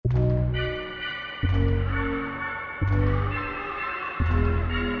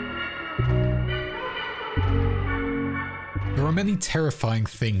are many terrifying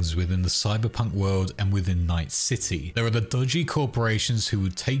things within the cyberpunk world and within Night City. There are the dodgy corporations who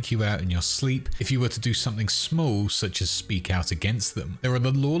would take you out in your sleep if you were to do something small such as speak out against them. There are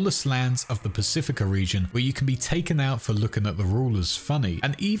the lawless lands of the Pacifica region where you can be taken out for looking at the rulers funny,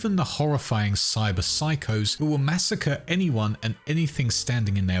 and even the horrifying cyber psychos who will massacre anyone and anything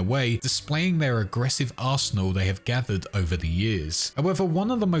standing in their way, displaying their aggressive arsenal they have gathered over the years. However,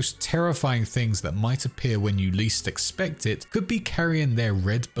 one of the most terrifying things that might appear when you least expect it could be carrying their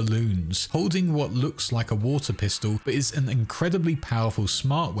red balloons, holding what looks like a water pistol but is an incredibly powerful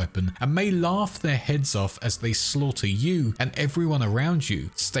smart weapon, and may laugh their heads off as they slaughter you and everyone around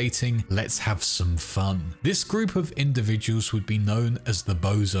you, stating, "Let's have some fun." This group of individuals would be known as the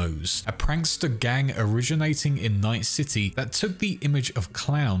Bozos, a prankster gang originating in Night City that took the image of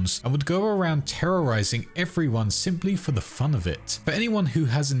clowns and would go around terrorizing everyone simply for the fun of it. For anyone who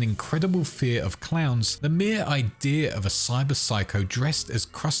has an incredible fear of clowns, the mere idea of a cyber psycho dressed as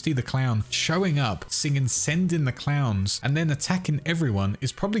Krusty the Clown showing up, singing "Send in the Clowns" and then attacking everyone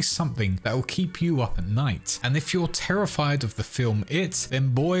is probably something that will keep you up at night. And if you're terrified of the film It, then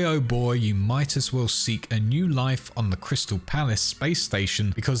boy oh boy, you might as well seek a new life on the Crystal Palace space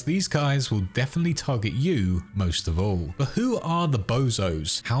station, because these guys will definitely target you most of all. But who are the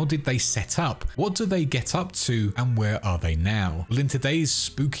Bozos? How did they set up? What do they get up to, and where are they now? Well, in today's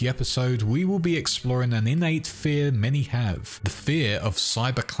spooky episode, we will be exploring an innate fear many have, the fear of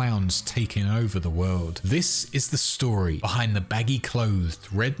cyberclowns taking over the world. This is the story behind the baggy-clothed,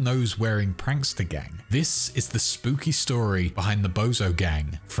 red-nose-wearing prankster gang. This is the spooky story behind the Bozo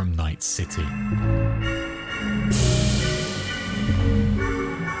Gang from Night City.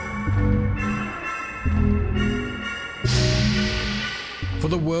 For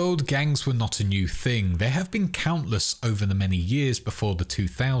the world, gangs were not a new thing. There have been countless over the many years before the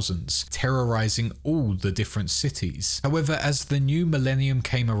 2000s, terrorizing all the different cities. However, as the new millennium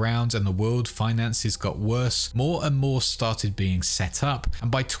came around and the world finances got worse, more and more started being set up,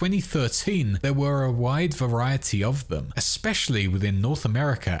 and by 2013 there were a wide variety of them, especially within North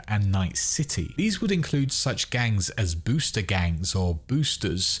America and Night City. These would include such gangs as booster gangs or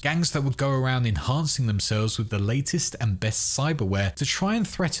boosters, gangs that would go around enhancing themselves with the latest and best cyberware to try and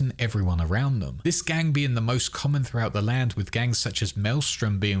threaten everyone around them. This gang being the most common throughout the land, with gangs such as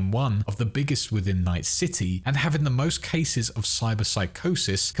Maelstrom being one of the biggest within Night City and having the most cases of cyber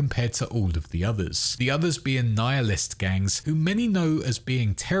psychosis compared to all of the others. The others being nihilist gangs, who many know as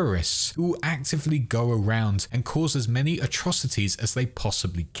being terrorists who will actively go around and cause as many atrocities as they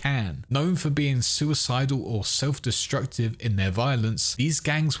possibly can. Known for being suicidal or self-destructive in their violence, these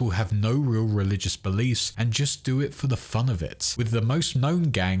gangs will have no real religious beliefs and just do it for the fun of it, with the most known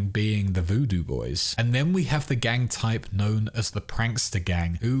gang being the Voodoo Boys. And then we have the gang type known as the Prankster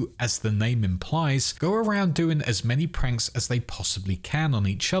Gang, who, as the name implies, go around doing as many pranks as they possibly can on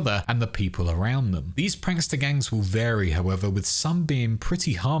each other and the people around them. These prankster gangs will vary, however, with some being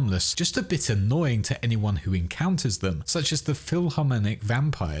pretty harmless, just a bit annoying to anyone who encounters them, such as the Philharmonic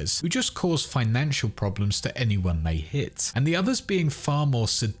Vampires, who just cause financial problems to anyone they hit, and the others being far more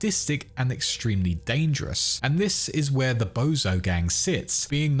sadistic and extremely dangerous. And this is where the Bozo Gang sits,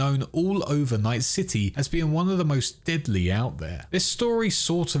 being known all over Night City as being one of the most deadly out there. This story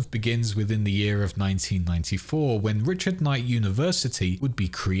sort of begins within the year of 1994, when Richard Knight University would be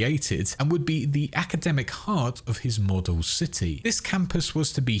created and would be the academic heart of his model city. This campus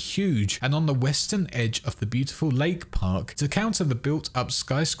was to be huge and on the western edge of the beautiful lake park to counter the built-up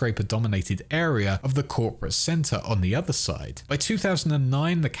skyscraper-dominated area of the corporate center on the other side. By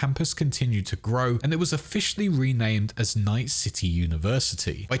 2009, the campus continued to grow and it was officially renamed as Night City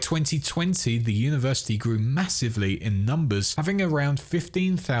University. By 2020, the university grew massively in numbers, having around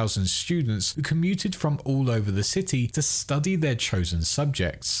 15,000 students who commuted from all over the city to study their chosen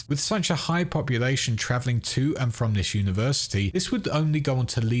subjects. With such a high population traveling to and from this university, this would only go on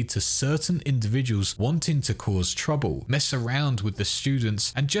to lead to certain individuals wanting to cause trouble, mess around with the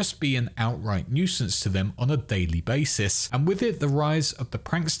students, and just be an outright nuisance to them on a daily basis. And with it, the rise of the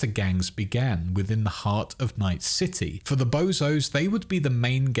prankster gangs began within the heart of Night City. For the Bozos, they would be the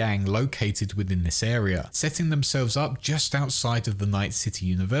main gang located within this area, setting themselves up just outside of the Night City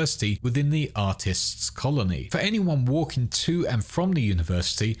University within the artists' colony. For anyone walking to and from the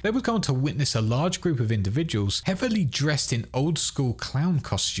university, they were going to witness a large group of individuals heavily dressed in old school clown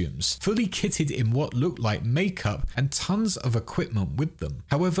costumes, fully kitted in what looked like makeup and tons of equipment with them.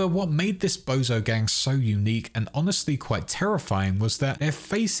 However, what made this Bozo Gang so unique and honestly quite terrifying was that their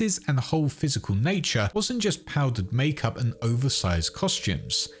faces and whole physical nature wasn't just powdered makeup and oversized oversized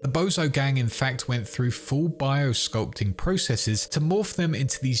costumes. The Bozo Gang in fact went through full biosculpting processes to morph them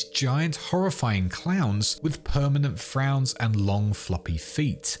into these giant horrifying clowns with permanent frowns and long floppy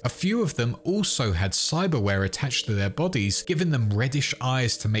feet. A few of them also had cyberware attached to their bodies, giving them reddish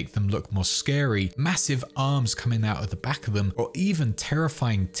eyes to make them look more scary, massive arms coming out of the back of them, or even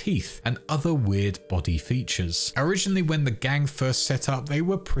terrifying teeth and other weird body features. Originally, when the gang first set up, they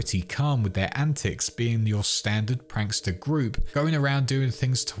were pretty calm with their antics, being your standard prankster group, going around doing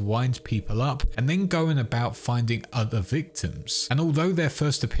things to wind people up and then going about finding other victims. And although their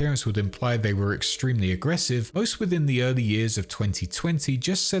first appearance would imply they were extremely aggressive, most within the early years of 2020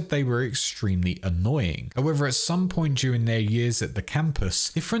 just said they were extremely annoying. However, at some point during their years at the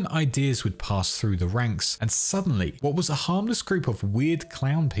campus, different ideas would pass through the ranks, and suddenly what was a harmless group of weird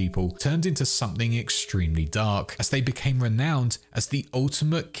clown people turned into something extremely dark, as they became renowned as the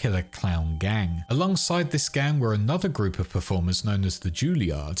ultimate killer clown gang. Alongside this gang were another group of performers known as the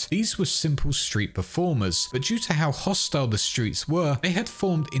Juilliard. These were simple street performers, but due to how hostile the streets were, they had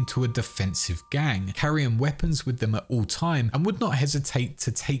formed into a defensive gang, carrying weapons with them at all time and would not hesitate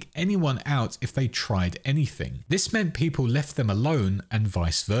to take anyone out if they tried anything. This meant people left them alone and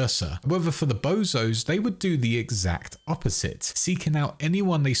vice versa. However, for the Bozos, they would do the exact opposite, seeking out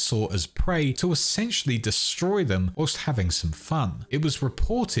anyone they saw as prey to essentially destroy them whilst having some fun. It was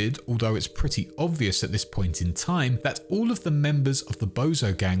reported, although it's pretty obvious at this point in time, that all of the members of the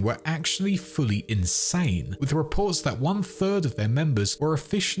Bozo Gang were actually fully insane, with reports that 1/3 of their members were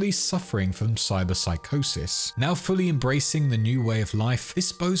officially suffering from cyberpsychosis. Now fully embracing the new way of life,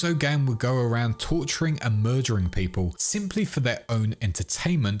 this Bozo Gang would go around torturing and murdering people simply for their own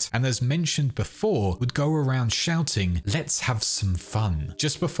entertainment, and as mentioned before, would go around shouting, "Let's have some fun,"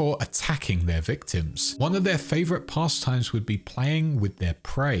 just before attacking their victims. One of their favorite pastimes would be playing with their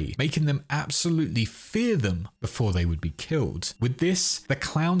prey, making them absolutely fear them before they would be killed. With this, the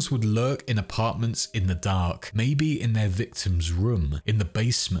clowns would lurk in apartments in the dark, maybe in their victim's room, in the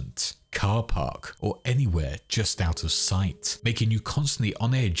basement, car park, or anywhere just out of sight, making you constantly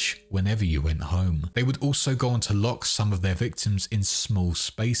on edge whenever you went home. They would also go on to lock some of their victims in small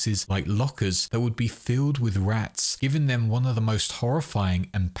spaces like lockers that would be filled with rats, giving them one of the most horrifying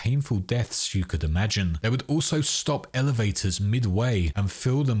and painful deaths you could imagine. They would also stop elevators midway and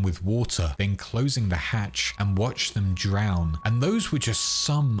fill them with water, then closing the hatch and watch them drown. And those were just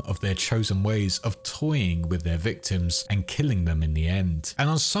some of their chosen ways of toying with their victims and killing them in the end. And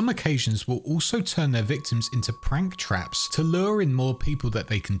on some occasions will also turn their victims into prank traps to lure in more people that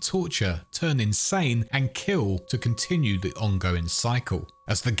they can torture, turn insane, and kill to continue the ongoing cycle.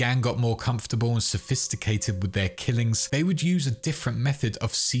 As the gang got more comfortable and sophisticated with their killings, they would use a different method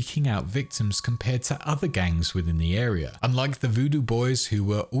of seeking out victims compared to other gangs within the area. Unlike the Voodoo Boys, who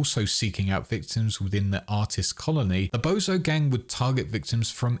were also seeking out victims within the artist colony, the Bozo Gang would target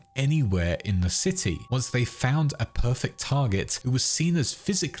victims from anywhere in the city. Once they found a perfect target who was seen as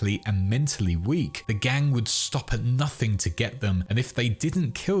physically and mentally weak, the gang would stop at nothing to get them, and if they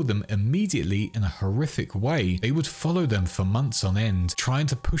didn't kill them immediately in a horrific way, they would follow them for months on end, trying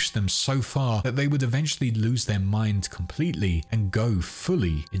to push them so far that they would eventually lose their mind completely and go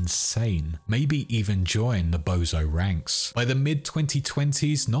fully insane, maybe even join the Bozo ranks. By the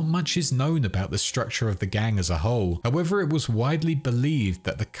mid-2020s, not much is known about the structure of the gang as a whole. However, it was widely believed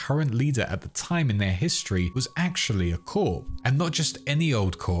that the current leader at the time in their history was actually a corp, and not just any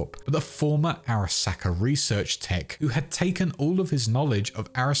old corp, but a former Arasaka research tech who had taken all of his knowledge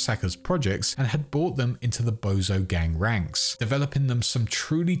of Arasaka's projects and had brought them into the Bozo Gang ranks, developing them some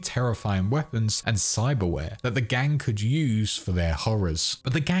truly terrifying weapons and cyberware that the gang could use for their horrors.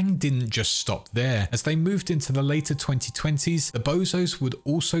 But the gang didn't just stop there. As they moved into the later 2020s, the Bozos would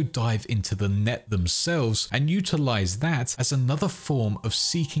also dive into the net themselves and utilize that as another form of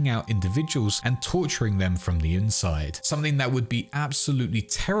seeking out individuals and torturing them from the inside. Something that would be absolutely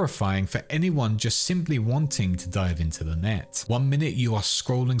terrifying for anyone just simply wanting to dive into the net. One minute you are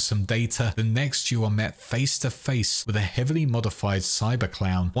scrolling some data, the next you are met face to face with a heavily modified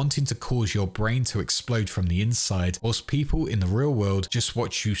cyberclown wanting to cause your brain to explode from the inside, whilst people in the real world just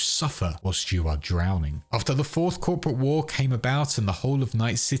watch you suffer whilst you are drowning. After the Fourth Corporate War came about and the whole of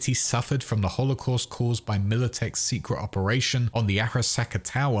Night City suffered from the Holocaust caused by Militech's secret operation on the Arasaka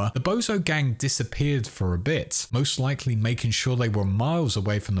Tower, the Bozo Gang disappeared for a bit, most likely making sure they were miles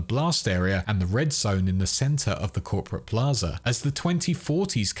away from the blast area and the red zone in the center of the corporate plaza. As the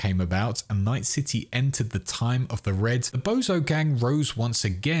 2040s came about and Night City entered the time of the red, the Bozo Gang rose rose once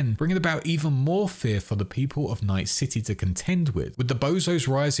again, bringing about even more fear for the people of Night City to contend with. With the Bozos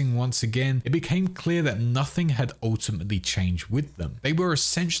rising once again, it became clear that nothing had ultimately changed with them. They were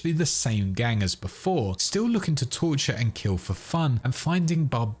essentially the same gang as before, still looking to torture and kill for fun, and finding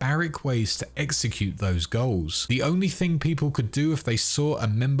barbaric ways to execute those goals. The only thing people could do if they saw a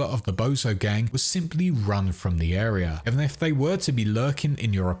member of the Bozo Gang was simply run from the area. And if they were to be lurking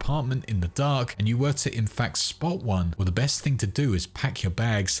in your apartment in the dark, and you were to in fact spot one, well, the best thing to do is pack your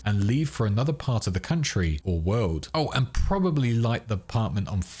bags and leave for another part of the country or world. Oh, and probably light the apartment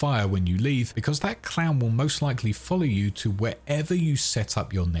on fire when you leave, because that clown will most likely follow you to wherever you set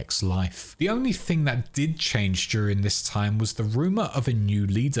up your next life. The only thing that did change during this time was the rumor of a new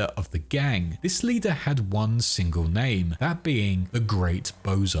leader of the gang. This leader had one single name, that being the Great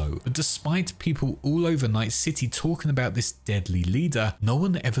Bozo. But despite people all over Night City talking about this deadly leader, no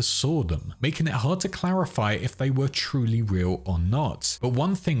one ever saw them, making it hard to clarify if they were truly real or not. But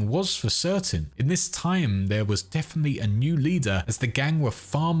one thing was for certain, in this time there was definitely a new leader, as the gang were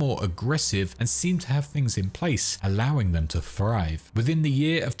far more aggressive and seemed to have things in place allowing them to thrive. Within the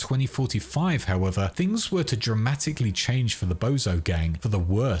year of 2045, however, things were to dramatically change for the Bozo Gang for the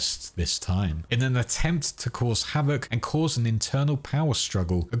worst this time. In an attempt to cause havoc and cause an internal power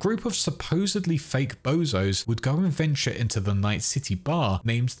struggle, a group of supposedly fake bozos would go and venture into the Night City bar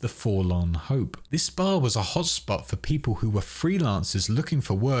named the Forlorn Hope. This bar was a hotspot for people who were freelancers looking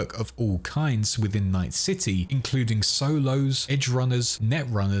for work of all kinds within Night City, including solos, edge runners, net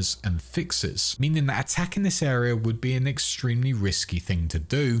runners, and fixers, meaning that attacking this area would be an extremely risky thing to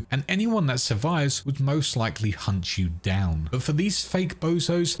do, and anyone that survives would most likely hunt you down. But for these fake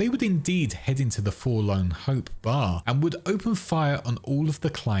bozos, they would indeed head into the Forlorn Hope bar and would open fire on all of the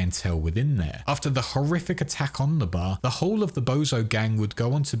clientele within there. After the horrific attack on the bar, the whole of the Bozo Gang would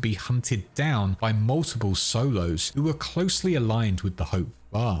go on to be hunted down by multiple solos who were closely aligned with the Hope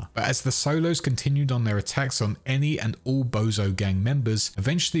bar. But as the solos continued on their attacks on any and all Bozo Gang members,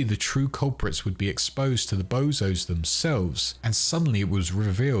 eventually the true culprits would be exposed to the Bozos themselves, and suddenly it was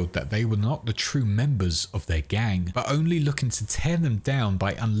revealed that they were not the true members of their gang, but only looking to tear them down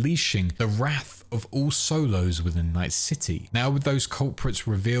by unleashing the wrath of all solos within Night City. Now, with those culprits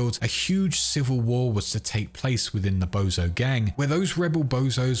revealed, a huge civil war was to take place within the Bozo Gang, where those rebel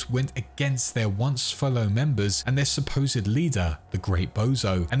bozos went against their once fellow members and their supposed leader, the Great Bozo,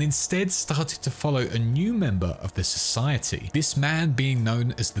 and instead started to follow a new member of the society. This man being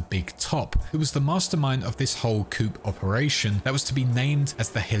known as the Big Top, who was the mastermind of this whole coup operation that was to be named as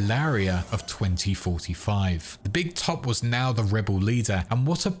the Hilaria of 2045. The Big Top was now the rebel leader, and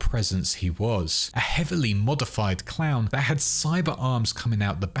what a presence he was. A heavily modified clown that had cyber arms coming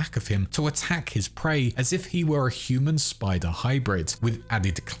out the back of him to attack his prey as if he were a human spider hybrid with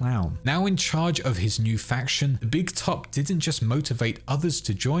added clown. Now in charge of his new faction, the Big Top didn't just motivate others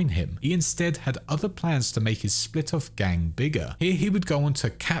to join him, he instead had other plans to make his split off gang bigger. Here he would go on to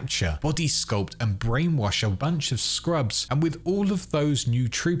capture, body sculpt and brainwash a bunch of scrubs, and with all of those new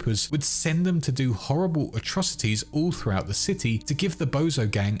troopers would send them to do horrible atrocities all throughout the city to give the Bozo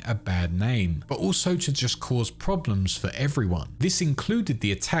Gang a bad name, but also to just cause problems for everyone. This included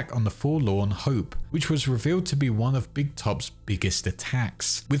the attack on the Forlorn Hope, which was revealed to be one of Big Top's biggest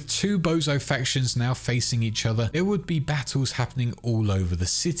attacks. With two Bozo factions now facing each other, there would be battles happening all over the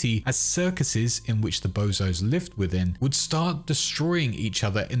city as circuses in which the Bozos lived within would start destroying each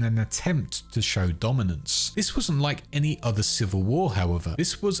other in an attempt to show dominance. This wasn't like any other civil war, however.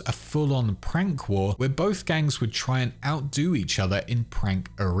 This was a full-on prank war where both gangs would try and outdo each other in prank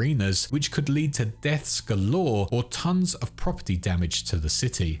arenas, which could lead to deaths galore or tons of property damage to the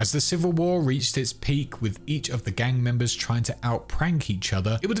city. As the civil war reached its peak with each of the gang members trying to out-prank each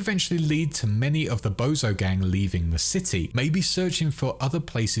other, it would eventually lead to many of the Bozo Gang leaving the city, maybe searching for other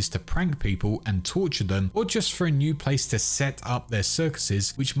places to prank people and torture them, or just for a new place to set up their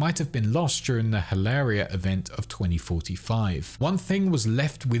circuses, which might have been lost during the Hilaria event of 2045. One thing was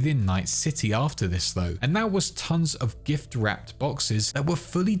left within Night City after this though, and that was tons of gift-wrapped boxes that were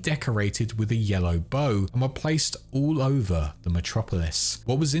fully decorated with a yellow bow and were placed all over the metropolis.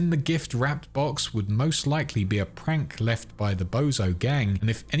 What was in the gift-wrapped box would most likely be a prank left by the Bozo Gang, and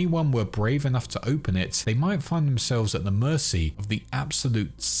if anyone were brave enough to open it, they might find themselves at the mercy of the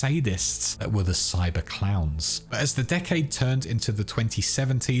absolute sadists that were the Cyberclowns. But as the decade turned into the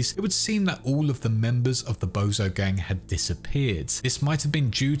 2070s, it would seem that all of the members of the Bozo Gang had disappeared. This might have been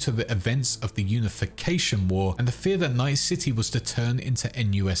due to the events of the Unification War and the fear that Night City was to turn into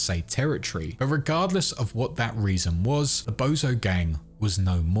NUSA territory. But regardless of what that reason was, the Bozo Gang was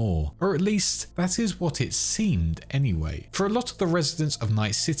no more. Or at least, that is what it seemed anyway. For a lot of the residents of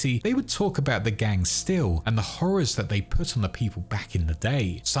Night City, they would talk about the gang still, and the horrors that they put on the people back in the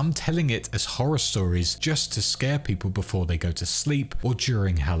day. Some telling it as horror stories just to scare people before they go to sleep or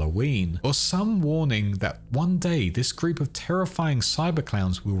during Halloween. Or some warning that one day this group of terrifying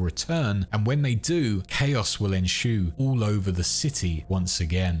cyberclowns will return, and when they do, chaos will ensue all over the city once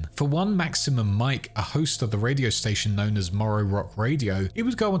again. For one Maximum Mike, a host of the radio station known as Morrow Rock Radio, he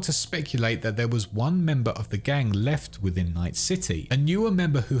would go on to speculate that there was one member of the gang left within Night City, a newer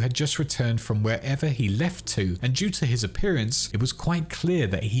member who had just returned from wherever he left to, and due to his appearance, it was quite clear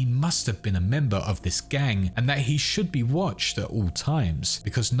that he must have been a member of this gang and that he should be watched at all times,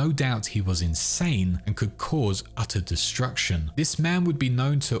 because no doubt he was insane and could cause utter destruction. This man would be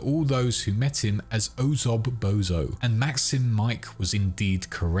known to all those who met him as Ozob Bozo, and Maxim Mike was indeed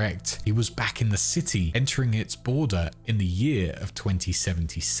correct. He was back in the city, entering its border in the year of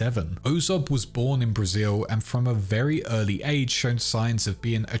 2077. Ozob was born in Brazil and from a very early age showed signs of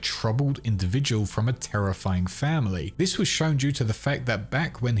being a troubled individual from a terrifying family. This was shown due to the fact that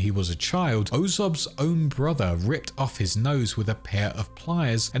back when he was a child, Ozob's own brother ripped off his nose with a pair of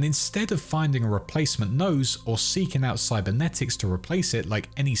pliers, and instead of finding a replacement nose or seeking out cybernetics to replace it like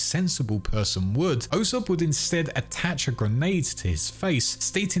any sensible person would, Ozob would instead attach a grenade to his face,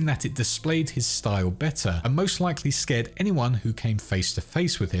 stating that it displayed his style better and most likely scared anyone who came face to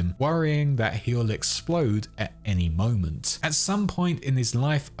face with him, worrying that he'll explode at any moment. At some point in his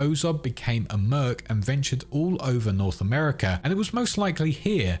life, Ozob became a merc and ventured all over North America, and it was most likely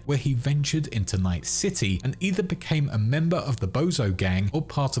here where he ventured into Night City and either became a member of the Bozo Gang or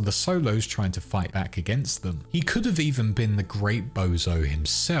part of the Solos trying to fight back against them. He could have even been the Great Bozo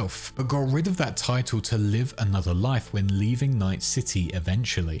himself, but got rid of that title to live another life when leaving Night City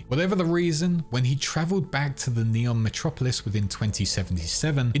eventually. Whatever the reason, when he travelled back to the Neon Metropolis within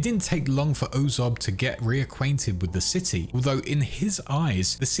 2077, it didn't take long for Ozob to get reacquainted with the city, although in his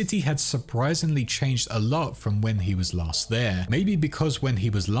eyes, the city had surprisingly changed a lot from when he was last there. Maybe because when he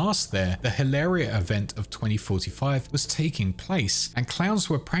was last there, the Hilaria event of 2045 was taking place, and clowns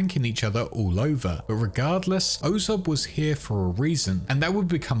were pranking each other all over. But regardless, Ozob was here for a reason, and that would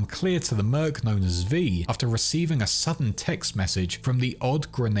become clear to the merc known as V after receiving a sudden text message from the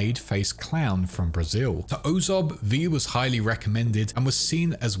odd grenade-faced clown from Brazil. To Ozob, V was highly recommended and was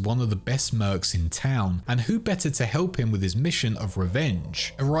seen as one of the best mercs in town, and who better to help him with his mission of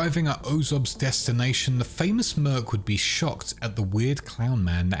revenge. Arriving at Ozob's destination, the famous merc would be shocked at the weird clown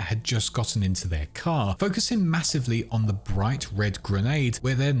man that had just gotten into their car, focusing massively on the bright red grenade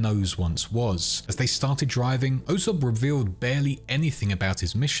where their nose once was. As they started driving, Ozob revealed barely anything about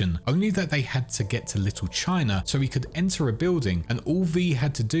his mission, only that they had to get to Little China so he could enter a building, and all V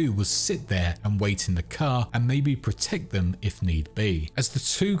had to do was sit there and wait in the car and maybe protect them if need be. As the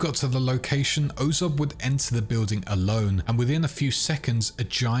two got to the location, Ozob would enter the building alone, and within a few seconds a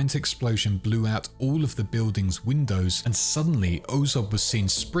giant explosion blew out all of the building's windows, and suddenly Ozob was seen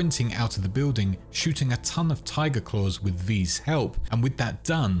sprinting out of the building, shooting a ton of tiger claws with V's help, and with that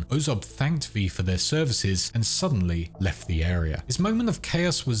done, Ozob thanked V for their services and suddenly left the area. His moment of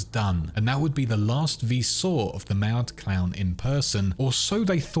chaos was done, and that would be the last V saw of the mad clown in person, or so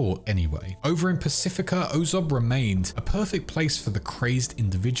they thought anyway. Over in Pacifica, Ozob remained a perfect place for the crazed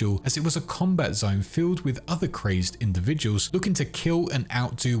individual, as it was a combat zone filled with other crazed individuals looking to kill and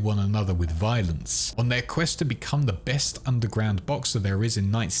outdo one another with violence. On their quest to become the best underground boxer there is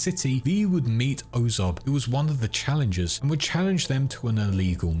in Night City, V would meet Ozob, who was one of the challengers, and would challenge them to an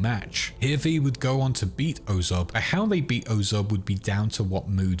illegal match. Here V would go on to beat Ozob, but how they beat Ozob would be down to what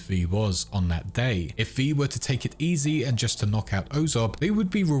mood V was on that day. If V were to take it easy and just to knock out Ozob, they would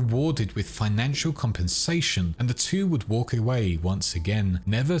be rewarded with financial compensation, and the two would walk away once again,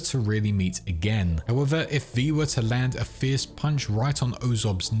 never to really meet again. However, if V were to land a fierce punch right on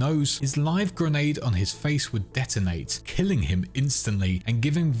Ozob's nose, his live grenade on his face would detonate, killing him instantly and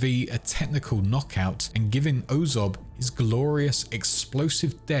giving V a technical knockout and giving Ozob his glorious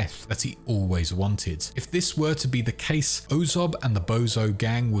explosive death that he always wanted. If this were to be the case, Ozob and the Bozo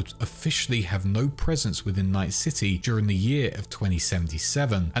Gang would officially have no presence within Night City during the year of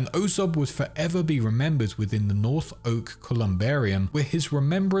 2077, and Ozob would forever be remembered within the North Oak Columbarium, where his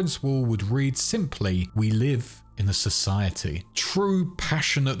remembrance wall would read simply, "We live in a society." True,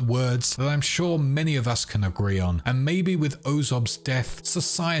 passionate words that I'm sure many of us can agree on, and maybe with Ozob's death,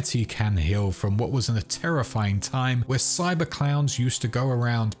 society can heal from what was in a terrifying time where cyberclowns used to go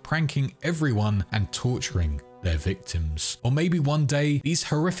around pranking everyone and torturing their victims. Or maybe one day, these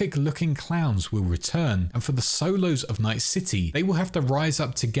horrific looking clowns will return, and for the solos of Night City, they will have to rise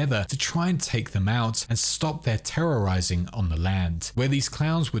up together to try and take them out and stop their terrorizing on the land, where these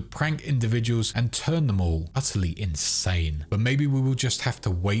clowns would prank individuals and turn them all utterly insane. But maybe we will just have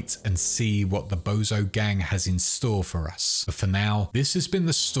to wait and see what the Bozo Gang has in store for us. But for now, this has been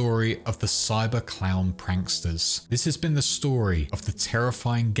the story of the Cyberclown pranksters. This has been the story of the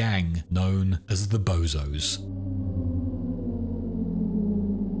terrifying gang known as the Bozos.